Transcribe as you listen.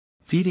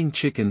Feeding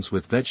chickens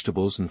with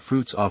vegetables and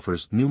fruits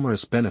offers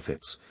numerous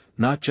benefits,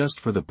 not just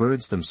for the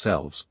birds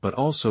themselves but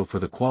also for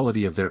the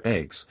quality of their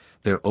eggs,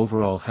 their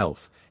overall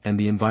health, and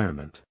the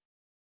environment.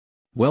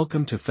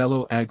 Welcome to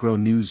Fellow Agro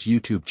News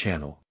YouTube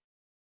channel.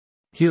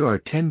 Here are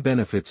 10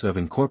 benefits of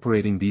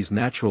incorporating these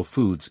natural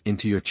foods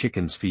into your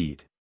chicken's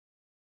feed.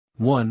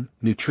 1.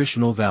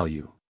 Nutritional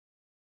value.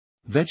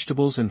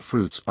 Vegetables and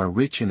fruits are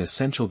rich in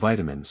essential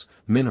vitamins,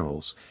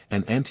 minerals,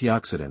 and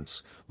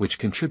antioxidants, which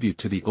contribute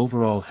to the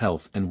overall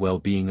health and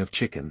well-being of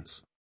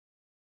chickens.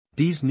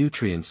 These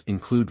nutrients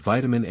include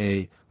vitamin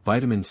A,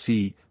 vitamin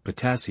C,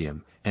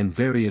 potassium, and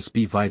various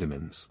B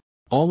vitamins,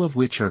 all of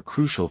which are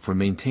crucial for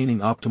maintaining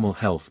optimal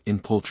health in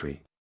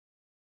poultry.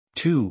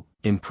 2.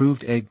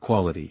 Improved egg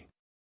quality.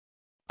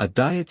 A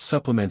diet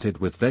supplemented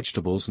with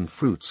vegetables and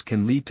fruits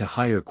can lead to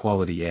higher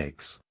quality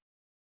eggs.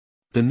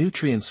 The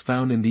nutrients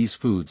found in these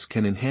foods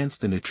can enhance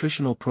the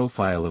nutritional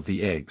profile of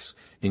the eggs,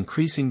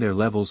 increasing their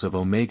levels of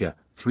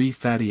omega-3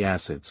 fatty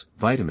acids,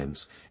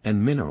 vitamins,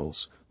 and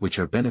minerals, which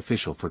are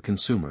beneficial for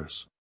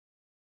consumers.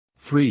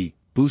 3.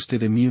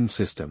 Boosted immune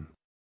system.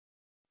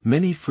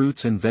 Many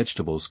fruits and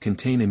vegetables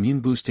contain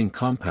immune-boosting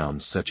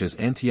compounds such as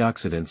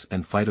antioxidants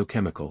and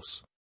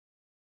phytochemicals.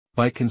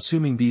 By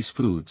consuming these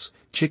foods,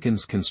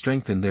 chickens can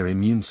strengthen their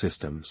immune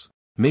systems,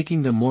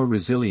 making them more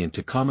resilient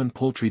to common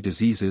poultry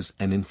diseases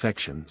and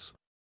infections.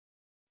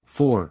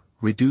 4.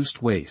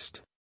 Reduced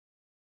waste.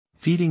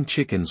 Feeding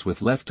chickens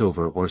with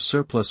leftover or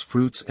surplus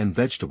fruits and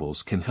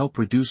vegetables can help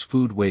reduce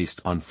food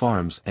waste on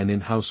farms and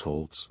in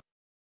households.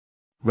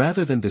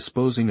 Rather than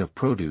disposing of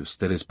produce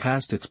that is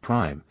past its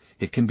prime,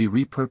 it can be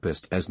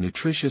repurposed as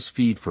nutritious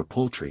feed for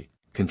poultry,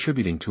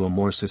 contributing to a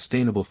more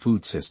sustainable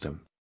food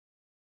system.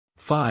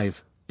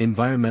 5.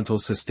 Environmental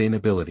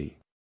sustainability.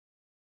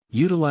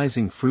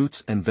 Utilizing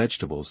fruits and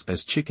vegetables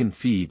as chicken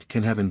feed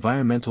can have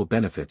environmental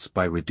benefits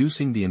by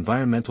reducing the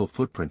environmental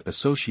footprint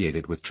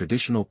associated with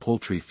traditional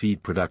poultry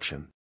feed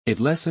production. It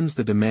lessens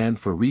the demand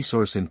for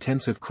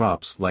resource-intensive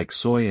crops like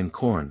soy and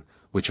corn,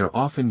 which are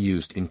often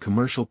used in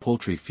commercial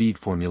poultry feed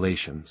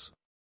formulations.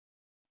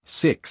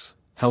 6.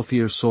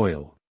 Healthier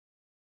soil.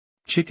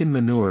 Chicken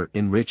manure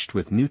enriched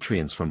with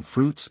nutrients from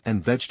fruits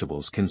and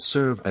vegetables can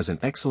serve as an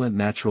excellent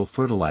natural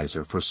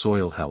fertilizer for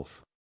soil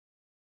health.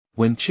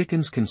 When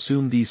chickens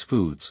consume these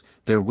foods,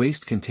 their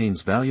waste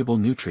contains valuable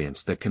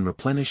nutrients that can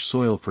replenish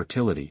soil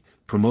fertility,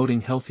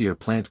 promoting healthier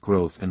plant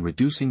growth and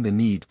reducing the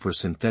need for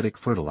synthetic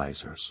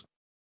fertilizers.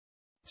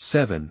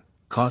 7.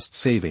 Cost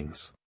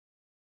savings.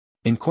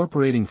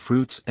 Incorporating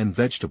fruits and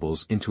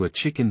vegetables into a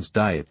chicken's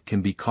diet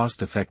can be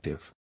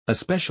cost-effective,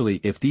 especially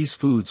if these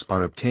foods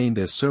are obtained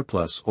as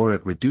surplus or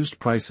at reduced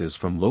prices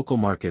from local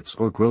markets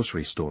or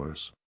grocery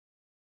stores.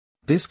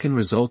 This can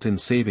result in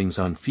savings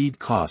on feed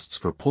costs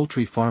for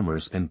poultry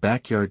farmers and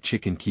backyard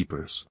chicken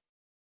keepers.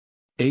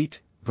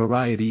 8.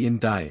 Variety in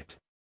diet.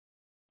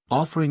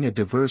 Offering a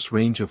diverse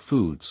range of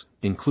foods,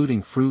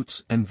 including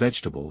fruits and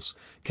vegetables,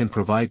 can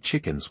provide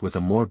chickens with a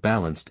more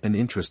balanced and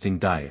interesting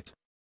diet.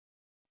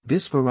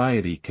 This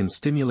variety can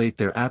stimulate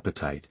their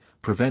appetite,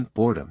 prevent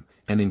boredom,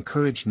 and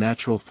encourage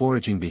natural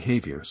foraging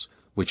behaviors,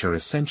 which are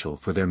essential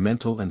for their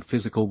mental and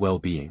physical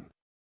well-being.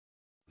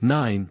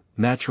 9.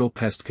 Natural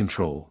pest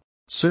control.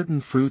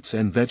 Certain fruits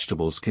and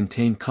vegetables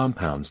contain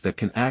compounds that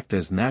can act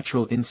as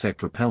natural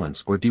insect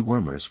repellents or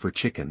dewormers for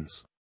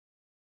chickens.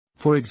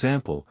 For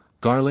example,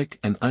 garlic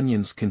and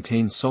onions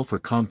contain sulfur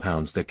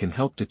compounds that can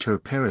help deter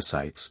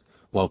parasites,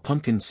 while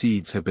pumpkin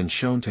seeds have been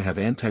shown to have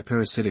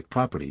antiparasitic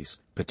properties,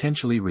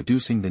 potentially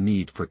reducing the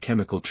need for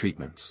chemical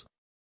treatments.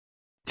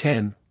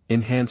 10.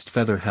 Enhanced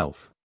feather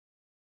health.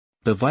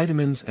 The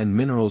vitamins and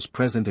minerals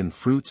present in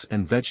fruits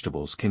and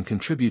vegetables can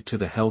contribute to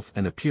the health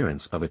and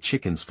appearance of a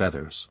chicken's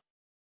feathers.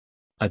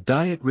 A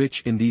diet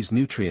rich in these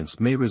nutrients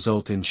may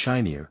result in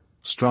shinier,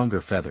 stronger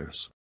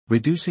feathers,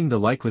 reducing the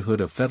likelihood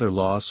of feather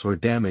loss or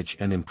damage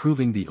and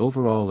improving the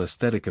overall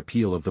aesthetic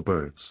appeal of the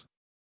birds.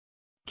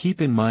 Keep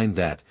in mind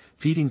that,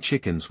 feeding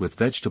chickens with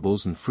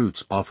vegetables and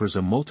fruits offers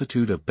a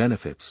multitude of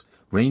benefits,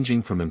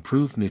 ranging from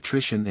improved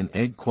nutrition and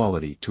egg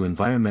quality to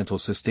environmental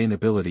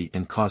sustainability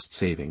and cost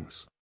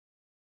savings.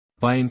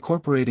 By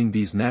incorporating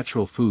these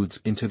natural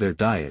foods into their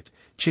diet,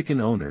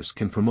 chicken owners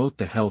can promote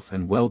the health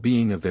and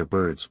well-being of their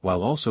birds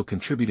while also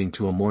contributing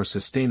to a more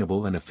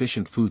sustainable and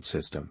efficient food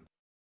system.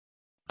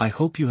 I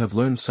hope you have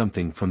learned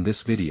something from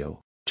this video.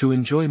 To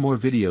enjoy more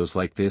videos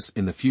like this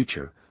in the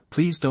future,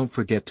 please don't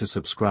forget to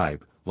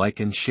subscribe, like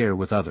and share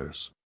with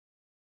others.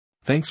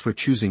 Thanks for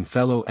choosing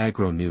Fellow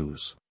Agro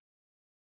News.